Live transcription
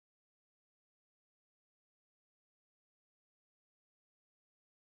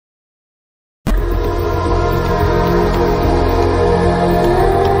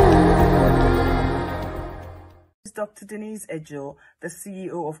Dr. Denise Ejo, the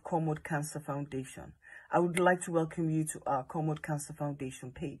CEO of Cornwall Cancer Foundation. I would like to welcome you to our Cornwall Cancer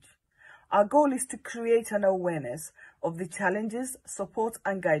Foundation page. Our goal is to create an awareness of the challenges, support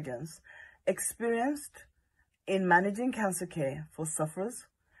and guidance experienced in managing cancer care for sufferers,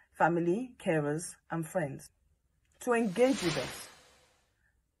 family, carers and friends. To engage with us,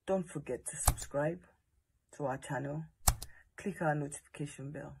 don't forget to subscribe to our channel. Click our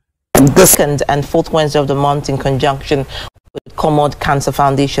notification bell. The second and fourth Wednesday of the month, in conjunction with Cornwall Cancer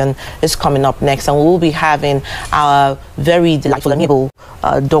Foundation, is coming up next, and we will be having our very delightful and able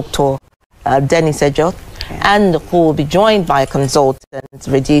Dr. Denise Ejo, and who will be joined by a consultant,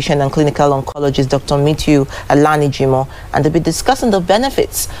 radiation and clinical oncologist, Dr. Mitu Alanijimo, and they'll be discussing the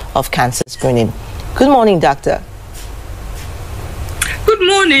benefits of cancer screening. Good morning, doctor. Good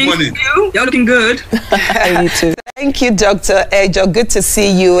morning. Good morning. You're looking good. You too. Thank you, Dr. Ejo. Good to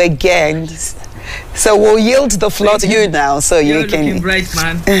see you again. So we'll yield the floor to you now, so You're you can. Looking bright,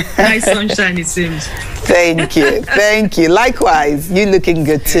 man. Nice sunshine, it seems. Thank you. Thank you. Likewise, you looking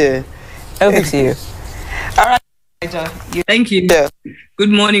good too. Over to you. All right, Ejo. Thank you. Good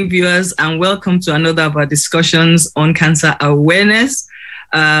morning, viewers, and welcome to another of our discussions on cancer awareness.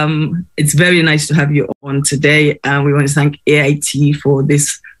 It's very nice to have you on today, and we want to thank AIT for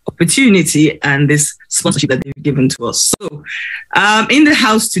this opportunity and this sponsorship that they've given to us. So in the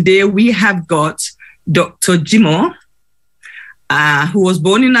house today, we have got Dr. Jimoh, who was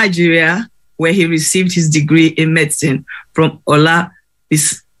born in Nigeria, where he received his degree in medicine from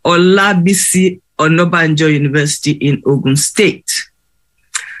Olabisi Onabanjo University in Ogun State.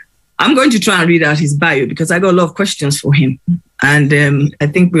 I'm going to try and read out his bio because I got a lot of questions for him, and I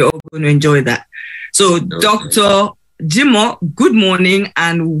think we're all going to enjoy that. So, Dr. Jimoh, good morning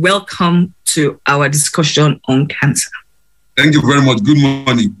and welcome to our discussion on cancer. Thank you very much. Good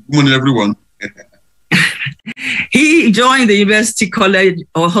morning. Good morning, everyone. He joined the University College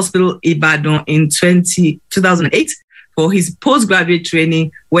or Hospital Ibadan in 2008 for his postgraduate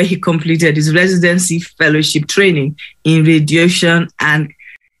training, where he completed his residency fellowship training in radiation and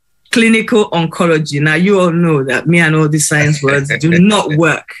clinical oncology. Now, you all know that me and all these science words do not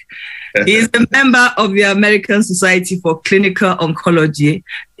work. He is a member of the American Society for Clinical Oncology,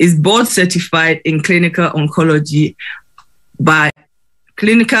 is board certified in clinical oncology by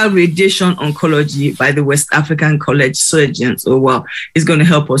clinical radiation oncology by the West African College Surgeons. So, well, he's going to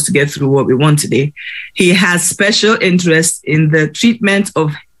help us to get through what we want today. He has special interest in the treatment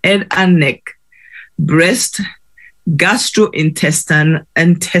of head and neck, breast,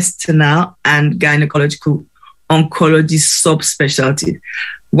 gastrointestinal, and gynecological oncology subspecialty.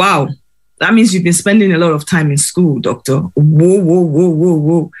 Wow. That means you've been spending a lot of time in school, doctor.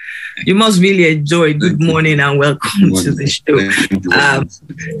 Whoa. You must really enjoy. Good morning and welcome to the show.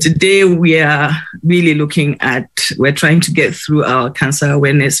 Today we are really we're trying to get through our cancer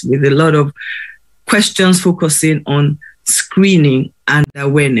awareness with a lot of questions focusing on screening and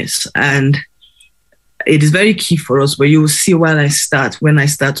awareness. And it is very key for us, but you will see when I start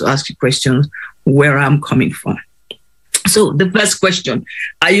to ask you questions where I'm coming from. So the first question,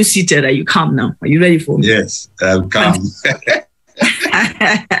 are you seated? Are you calm now? Are you ready for me? Yes, I'm calm.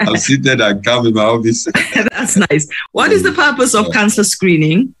 I'm seated and calm in my office. That's nice. What is the purpose of cancer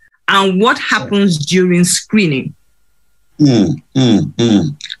screening and what happens during screening? You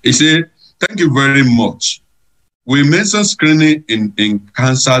see, thank you very much. We mention screening in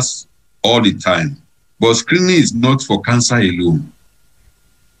cancers all the time, but screening is not for cancer alone.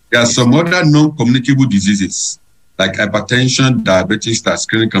 There are some other non-communicable diseases like hypertension, diabetes, that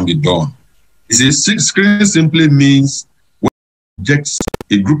screening can be done. Screening simply means when you subject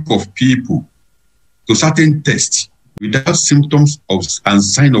a group of people to certain tests without symptoms and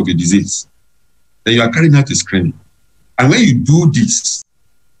sign of a disease, then you are carrying out a screening. And when you do this,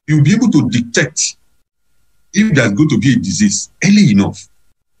 you'll be able to detect if there's going to be a disease early enough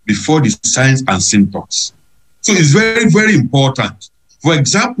before the signs and symptoms. So it's very, very important. For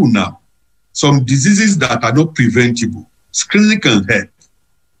example, now, some diseases that are not preventable, screening can help.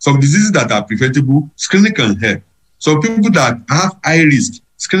 Some diseases that are preventable, screening can help. Some people that have high risk,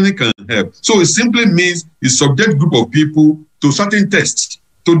 screening can help. So it simply means you subject a group of people to certain tests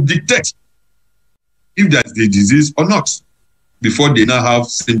to detect if there's the disease or not before they now have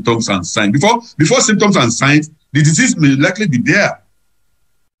symptoms and signs. Before symptoms and signs, the disease may likely be there.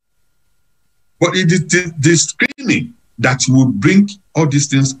 But it is the screening that will bring all these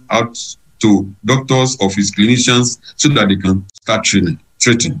things out to doctors, office clinicians, so that they can start treating.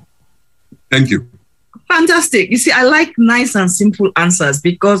 Thank you. Fantastic. You see, I like nice and simple answers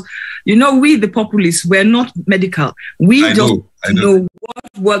because, you know, we, the populace, we're not medical. We just know what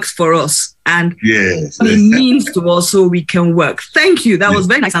works for us and Yes. what it means to us so we can work. Thank you. That was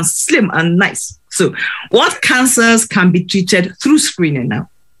very nice and slim and nice. So what cancers can be treated through screening now?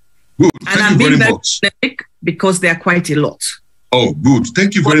 Good. And Thank I'm you being very very much. specific because there are quite a lot. Oh, good.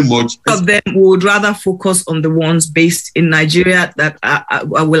 Thank you very much. Some of them would rather focus on the ones based in Nigeria that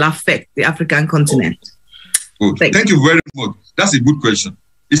will affect the African continent. Good. Thank you very much. That's a good question.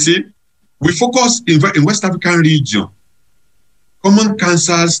 You see, we focus in West African region. Common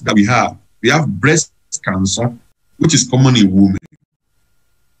cancers that we have breast cancer, which is common in women.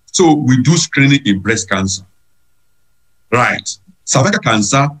 So we do screening in breast cancer. Right. Cervical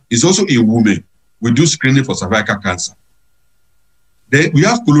cancer is also in women. We do screening for cervical cancer. Then we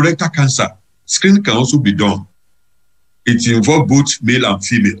have colorectal cancer. Screening can also be done. It involves both male and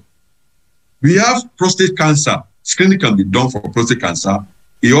female. We have prostate cancer. Screening can be done for prostate cancer.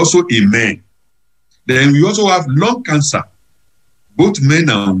 It also in men. Then we also have lung cancer. Both men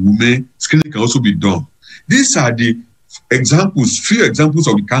and women, screening can also be done. These are the examples, few examples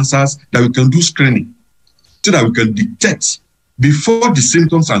of the cancers that we can do screening so that we can detect before the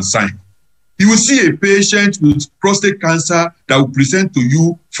symptoms and signs. You will see a patient with prostate cancer that will present to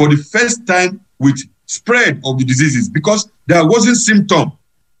you for the first time with spread of the diseases because there wasn't symptom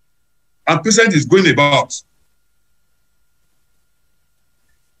and patient is going about.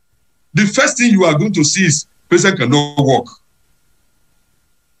 The first thing you are going to see is patient cannot walk.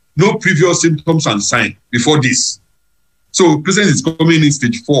 No previous symptoms and signs before this. So patient is coming in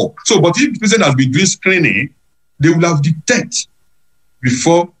stage 4. So, but if the patient has been doing screening, they will have detected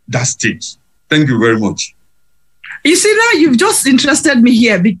before that stage. Thank you very much. You see now you've just interested me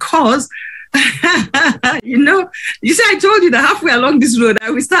here because, you see, I told you that halfway along this road,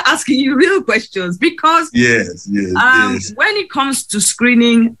 I will start asking you real questions because yes. When it comes to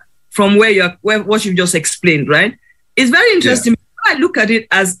screening from what you've just explained, right? It's very interesting. Yeah. I look at it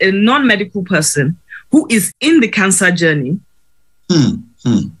as a non-medical person who is in the cancer journey.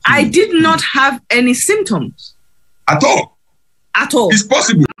 I did not have any symptoms. At all. It's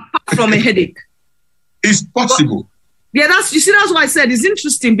possible. Apart from a headache. It's possible. But, that's why I said it's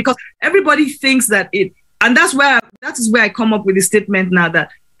interesting because everybody thinks that and that is where I come up with the statement now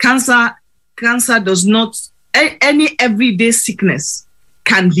that cancer does not, any everyday sickness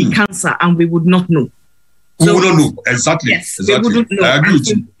can be cancer and we would not know. We would not know. Exactly. Yes, exactly. We wouldn't know. I agree with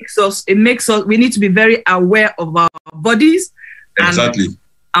you. It makes us, we need to be very aware of our bodies. Exactly.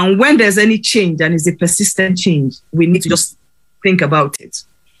 And when there's any change and it's a persistent change, we need to just think about it.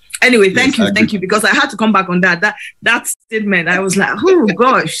 Anyway, thank you, because I had to come back on that statement. I was like, oh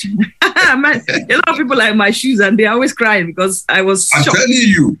gosh, a lot of people are in my shoes and they're always crying because I was shocked.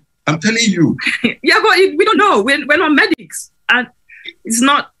 I'm telling you. Yeah, but we don't know. We're not medics, and it's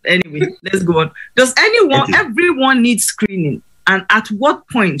not. Anyway, let's go on. Does everyone needs screening, and at what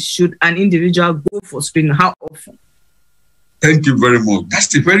point should an individual go for screening? How often? Thank you very much.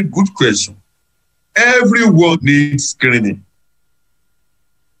 That's a very good question. Everyone needs screening,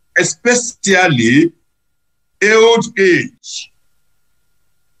 especially old age,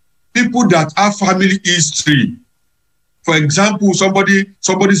 people that have family history. For example,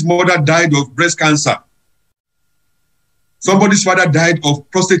 somebody's mother died of breast cancer. Somebody's father died of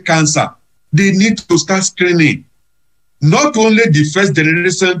prostate cancer. They need to start screening. Not only the first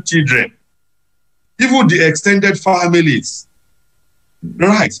generation children, even the extended families.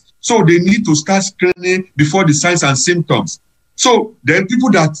 Right. So they need to start screening before the signs and symptoms. So then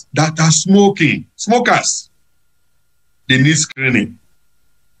people that are smokers, they need screening.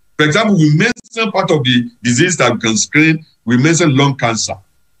 For example, we mentioned part of the disease that we can screen. We mentioned lung cancer.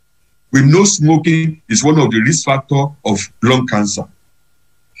 We know smoking is one of the risk factors of lung cancer.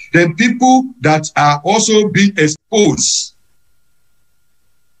 Then people that are also being exposed,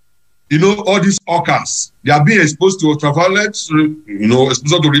 all these hawkers, they are being exposed to ultraviolet,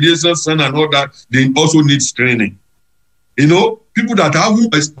 exposure to radiation, sun and all that, they also need screening. People that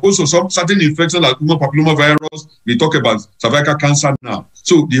are exposed to some certain infections like human papillomavirus, we talk about cervical cancer now.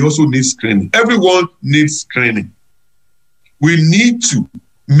 So they also need screening. Everyone needs screening. We need to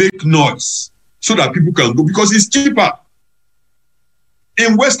make noise so that people can go because it's cheaper.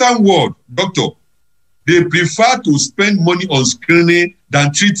 In Western world, doctor, they prefer to spend money on screening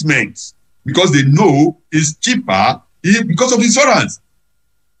than treatment because they know it's cheaper because of insurance.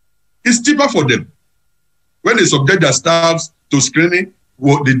 It's cheaper for them. When they subject their staffs to screening,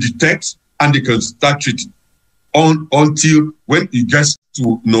 what they detect and they can start treating until when it gets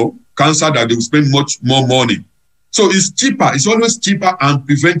to cancer that they will spend much more money. So it's cheaper. It's always cheaper and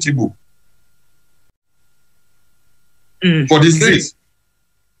preventable for this disease.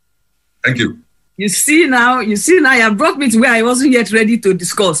 Thank you. You see now, you have brought me to where I wasn't yet ready to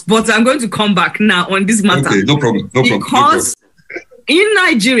discuss, but I'm going to come back now on this matter. Okay, no problem. Because in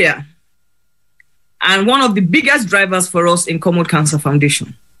Nigeria, and one of the biggest drivers for us in Common Cancer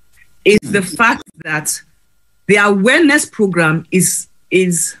Foundation is the fact that the awareness program is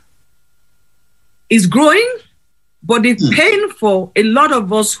growing, but it's paying for a lot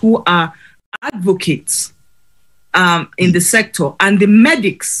of us who are advocates in the sector, and the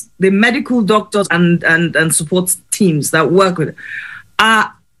medics, the medical doctors and support teams that work with it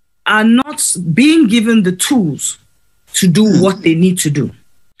are not being given the tools to do what they need to do.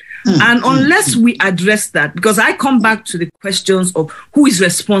 And unless we address that, because I come back to the questions of who is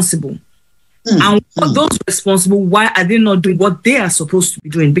responsible and what those responsible, why are they not doing what they are supposed to be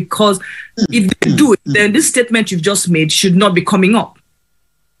doing? Because if they do it, then this statement you've just made should not be coming up.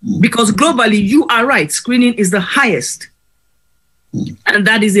 Because globally, you are right, screening is the highest. And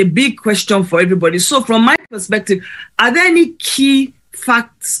that is a big question for everybody. So from my perspective, are there any key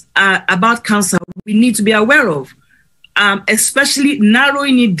facts about cancer we need to be aware of? Especially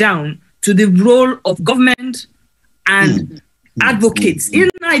narrowing it down to the role of government and advocates in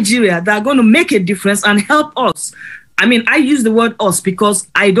Nigeria that are going to make a difference and help us. I mean, I use the word us because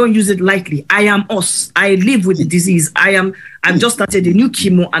I don't use it lightly. I am us. I live with the disease. I've just started a new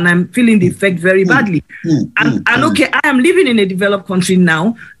chemo and I'm feeling the effect very badly. And okay, I am living in a developed country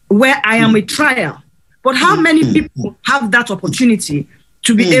now where I am a trial. But how many people have that opportunity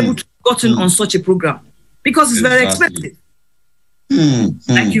to be able to gotten on such a program? Because it's very expensive,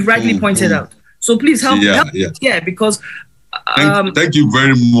 like you rightly pointed out. So please help here, because... Thank you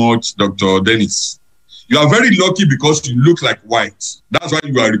very much, Dr. Dennis. You are very lucky because you look like white. That's why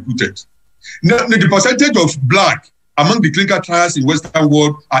you are recruited. Now, the percentage of black among the clinical trials in Western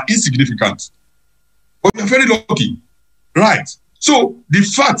world are insignificant. But you're very lucky, right? So the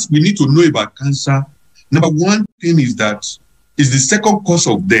facts we need to know about cancer, number one thing is that it's the second cause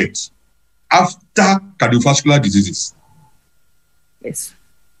of death after cardiovascular diseases. Yes.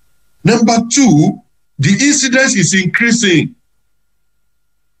 Number two, the incidence is increasing.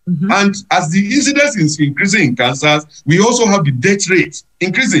 And as the incidence is increasing in cancers, we also have the death rate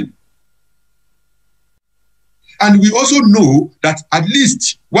increasing. And we also know that at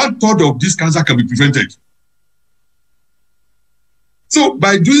least 1/3 of this cancer can be prevented. So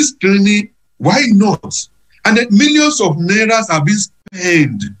by doing screening, why not? And then millions of nairas are being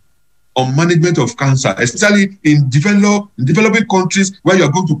spent on management of cancer, especially in developing countries where you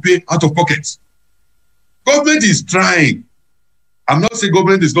are going to pay out of pocket. Government is trying. I'm not saying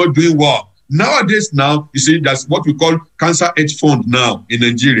government is not doing well. Nowadays, you see, that's what we call Cancer Hedge Fund now in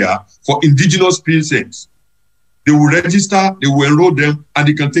Nigeria for indigenous patients. They will register, they will enroll them, and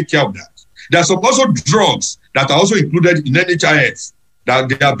they can take care of that. There are some also drugs that are also included in NHIS that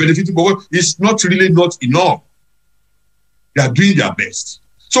they are benefiting, but it's not enough. They are doing their best.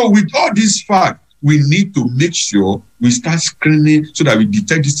 So with all these facts, we need to make sure we start screening so that we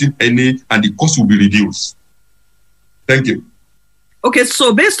detect this thing early and the cost will be reduced. Thank you. Okay,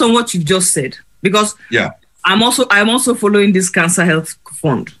 so based on what you've just said, because I'm also following this Cancer Health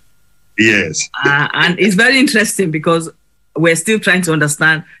Fund. Yes. And it's very interesting because we're still trying to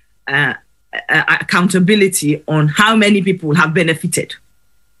understand accountability on how many people have benefited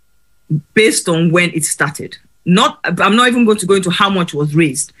based on when it started. I'm not even going to go into how much was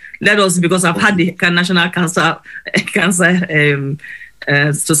raised. Because I've had the National Cancer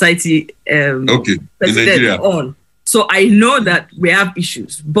Society president on. So I know that we have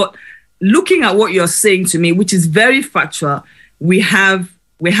issues. But looking at what you're saying to me, which is very factual, we have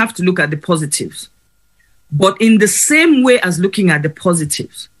to look at the positives. But in the same way as looking at the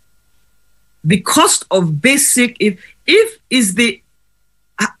positives, the cost of basic, the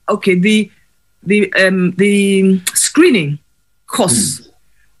screening costs.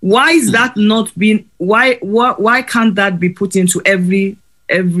 Why is that not being? Why can't that be put into everybody?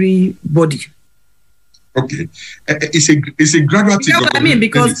 Okay, it's a gradual thing. You know what I mean?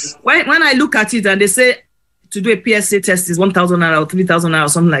 Because when I look at it and they say to do a PSA test is 1,000 naira or 3,000 naira or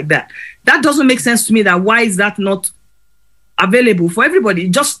something like that, that doesn't make sense to me. That why is that not available for everybody?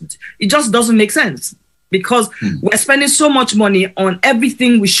 It just doesn't make sense because we're spending so much money on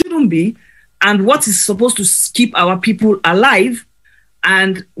everything we shouldn't be, and what is supposed to keep our people alive.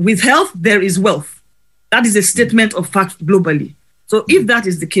 And with health, there is wealth. That is a statement of fact globally. So if that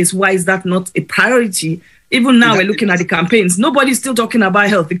is the case, why is that not a priority? Even now, we're looking at the campaigns. Nobody's still talking about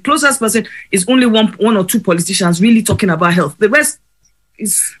health. The closest person is only one or two politicians really talking about health. The rest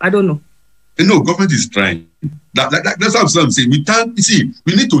is, I don't know. Government is trying. That's what I'm saying.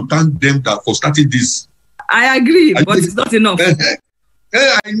 We need to thank them for starting this. I agree, but it's not enough.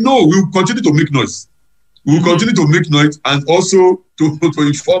 I know we will continue to make noise. We will continue to make noise and also to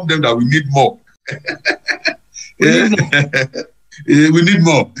inform them that we need more. We need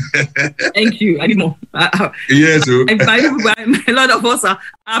more. Thank you. I need more. Yes. A lot of us are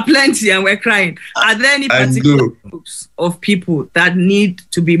plenty and we're crying. Are there any particular groups of people that need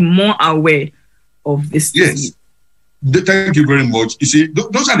to be more aware of this disease? Yes. Thank you very much. You see,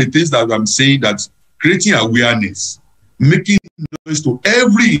 those are the things that I'm saying, that creating awareness, making noise to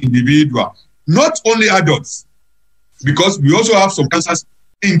every individual, not only adults, because we also have some cancers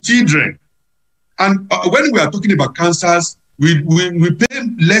in children. And when we are talking about cancers, we pay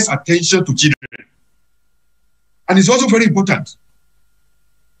less attention to children. And it's also very important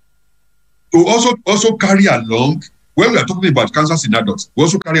to also carry along, when we are talking about cancers in adults, we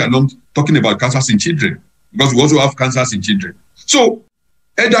also carry along talking about cancers in children, because we also have cancers in children. So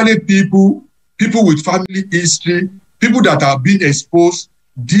elderly people, people with family history, people that have been exposed,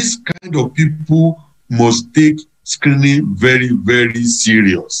 these kind of people must take screening very, very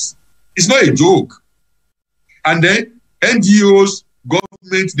serious. It's not a joke. And then NGOs,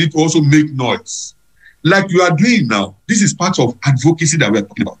 government need to also make noise. Like you are doing now. This is part of advocacy that we are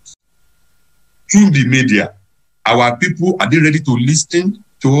talking about. Through the media, our people, are they ready to listen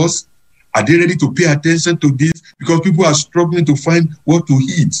to us? Are they ready to pay attention to this? Because people are struggling to find what to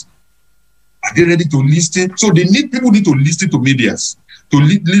eat. Are they ready to listen? So people need to listen to medias, to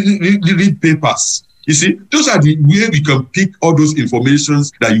read papers. You see, those are the way we can pick all those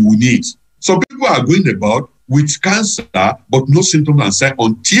informations that you will need. Some people are going about with cancer, but no symptoms and signs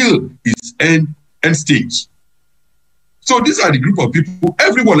until its end stage. So these are the group of people.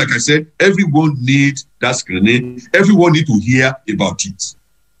 Everyone, like I said, everyone needs that screening. Everyone needs to hear about it.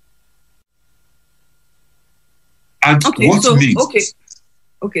 And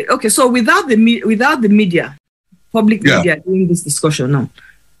Okay. So without the media, public media doing this discussion now,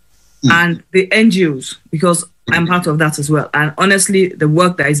 and the NGOs, because I'm part of that as well, and honestly, the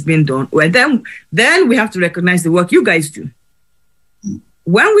work that is being done, well, then we have to recognize the work you guys do.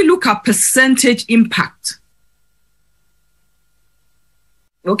 When we look at percentage impact,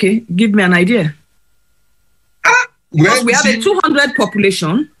 okay, give me an idea. Because we have a 200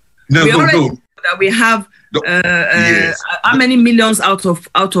 population. We have how many millions out of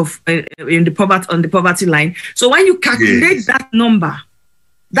in the poverty line. So when you calculate that number,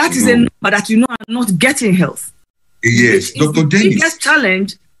 that is a number that you know are not getting health. Yes, Dr. Dennis. The biggest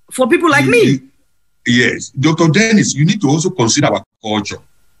challenge for people like me. Yes, Dr. Dennis, you need to also consider our culture.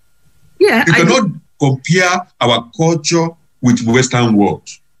 Yeah, you cannot compare our culture with Western world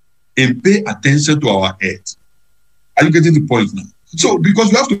and pay attention to our health. Are you getting the point now? So,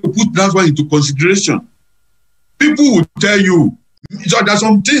 because we have to put that one into consideration. People will tell you, so there are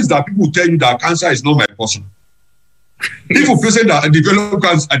some things that people will tell you that cancer is not my portion. If a patient that develop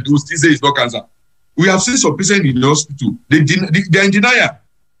cancer and they will still say it's not cancer. We have seen some patients in the hospital, they're in denial.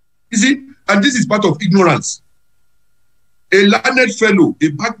 You see, and this is part of ignorance. A learned fellow, a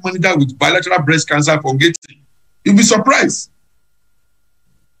bank manager with bilateral breast cancer from Getty, you'll be surprised.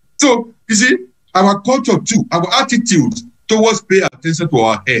 So, you see, our culture too, our attitude towards pay attention to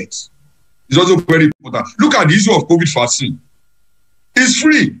our health is also very important. Look at the issue of COVID vaccine. It's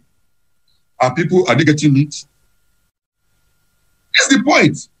free. Are they getting it? That's the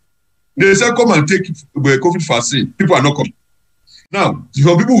point. They say, come and take COVID vaccine. People are not coming. Now,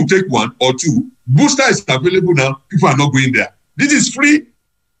 some people will take one or two. Booster is available now. People are not going there. This is free.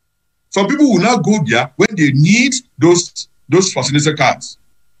 Some people will not go there when they need those vaccination cards.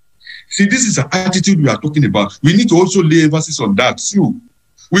 See, this is an attitude we are talking about. We need to also lay emphasis on that too.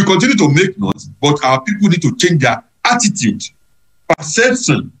 We continue to make noise, but our people need to change their attitude,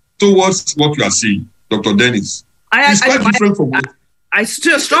 perception towards what we are saying, Dr. Dennis. It's quite different from what... I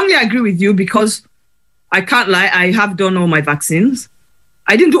still strongly agree with you, because I can't lie, I have done all my vaccines.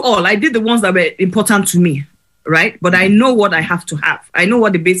 I didn't do all. I did the ones that were important to me, right? But I know what I have to have. I know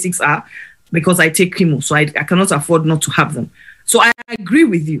what the basics are because I take chemo, so I cannot afford not to have them. So I agree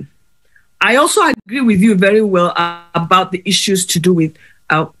with you. I also agree with you very well about the issues to do with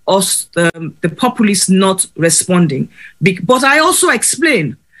the populace not responding. But I also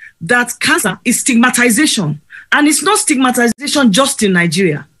explain that cancer is stigmatization. And it's not stigmatization just in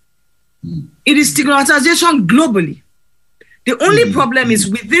Nigeria. It is stigmatization globally. The only problem is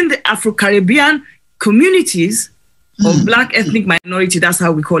within the Afro-Caribbean communities of Black ethnic minority, that's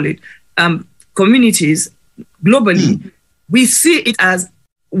how we call it, communities globally, we see it as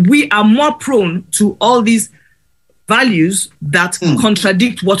we are more prone to all these values that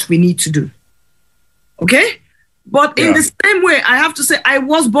contradict what we need to do. Okay? But in the same way, I have to say, I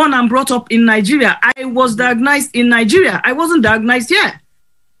was born and brought up in Nigeria. I was diagnosed in Nigeria. I wasn't diagnosed here.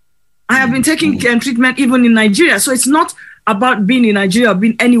 I have been taking treatment even in Nigeria. So it's not about being in Nigeria or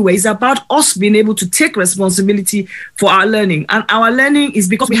being anywhere. It's about us being able to take responsibility for our learning. And our learning is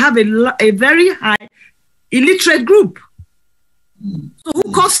because we have a very high illiterate group. So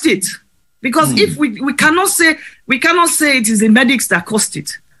who caused it? Because if we cannot say it is the medics that caused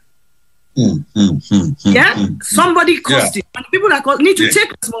it. Somebody caused it, and people that need to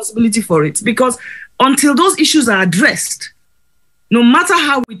take responsibility for it, because until those issues are addressed, no matter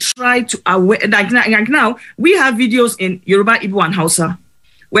how we try to like now we have videos in Yoruba, Igbo, and Hausa.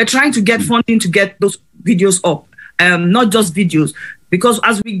 We're trying to get funding to get those videos up, not just videos, because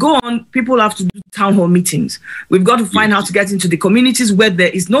as we go on, people have to do town hall meetings. We've got to find how to get into the communities where there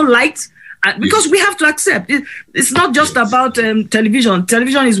is no light. Because we have to accept it's not just about television.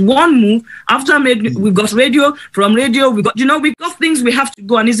 Television is one move. After we've got radio. From radio, we've got things we have to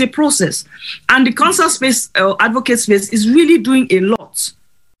go, and it's a process. And the cancer space, advocate space, is really doing a lot.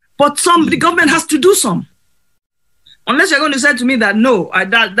 But the government has to do some. Unless you're going to say to me that no,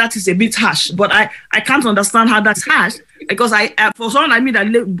 that is a bit harsh. But I can't understand how that's harsh, because for someone like me that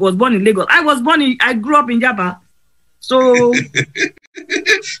was born in Lagos, I grew up in Yaba. So,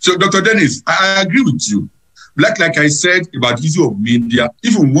 so Dr. Dennis, I agree with you. Like I said about the issue of media,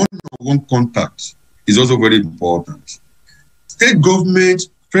 even one-on-one contact is also very important. State government,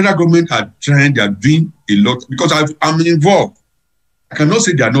 federal government are trying, they are doing a lot, because I'm involved. I cannot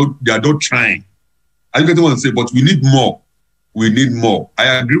say they are not trying. I don't want to say, but we need more. We need more.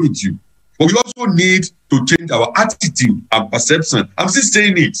 I agree with you. But we also need to change our attitude and perception. I'm still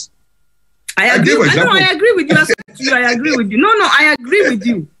saying it. I agree with you. I agree with you. I agree with you. No, I agree with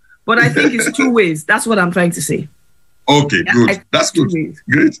you. But I think it's two ways. That's what I'm trying to say. Okay, good. That's good.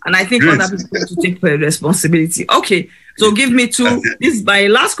 Great. And I think other people have to take responsibility. Okay, so give me two. This is my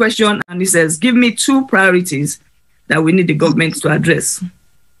last question, and it says, give me two priorities that we need the government to address.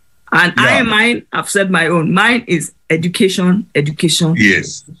 And I've said my own. Mine is education.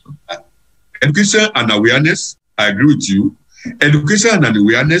 Yes. Education and awareness. I agree with you. Education and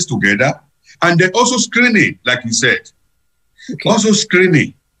awareness together. And then also screening, like you said. Okay. Also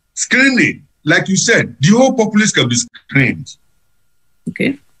screening. Screening, like you said, the whole populace can be screened.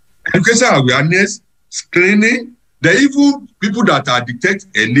 Okay. Education, awareness, screening. There are even people that are detect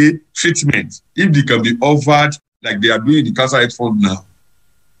early treatment. If they can be offered, like they are doing in the Cancer Aid Fund now,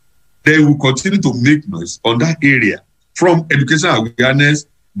 they will continue to make noise on that area. From education, awareness,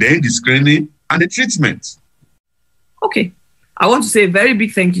 then the screening and the treatment. Okay. I want to say a very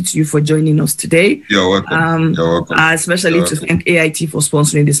big thank you to you for joining us today. You're welcome. You're welcome. Especially to thank AIT for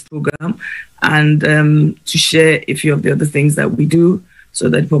sponsoring this program, and to share a few of the other things that we do so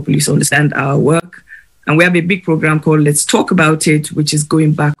that the police understand our work. And we have a big program called Let's Talk About It, which is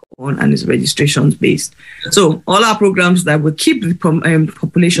going back on and is registrations based. Yes. So all our programs that will keep the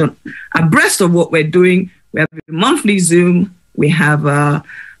population abreast of what we're doing. We have a monthly Zoom. We have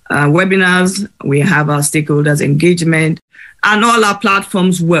webinars. We have our stakeholders engagement. And all our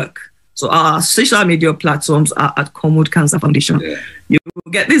platforms work. So our social media platforms are at Commode Cancer Foundation. Yeah. You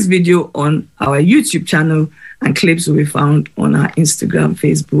will get this video on our YouTube channel, and clips will be found on our Instagram,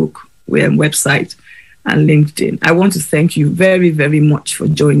 Facebook, website, and LinkedIn. I want to thank you very, very much for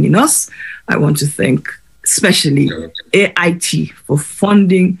joining us. I want to thank especially AIT for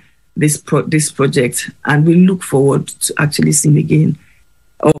funding this project, and we look forward to actually seeing again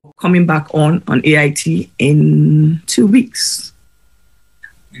or coming back on AIT in 2 weeks.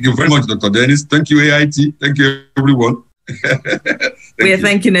 Thank you very much, Dr. Dennis. Thank you, AIT. Thank you, everyone. We are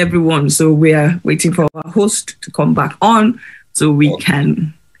thanking everyone. So we are waiting for our host to come back on so we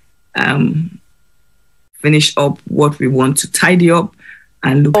can finish up what we want to tidy up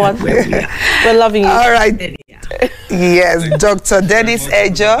and look at where we are. We're loving you. All right. Yes, Dr. Dennis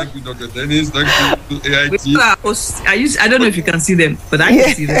Ejo. Thank you, Dr. Dennis. Thank you to AIT. I don't know if you can see them, but I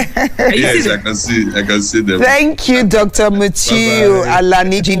can see them. Yes, I can see them. Thank you, Dr. Mutiu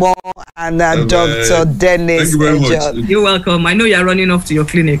Alanijimo and Dr. Dennis Ejo. You're welcome. I know you're running off to your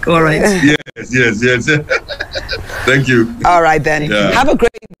clinic. All right. Yes. Thank you. All right, then. Yeah. Have a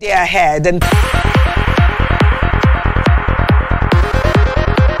great day ahead. And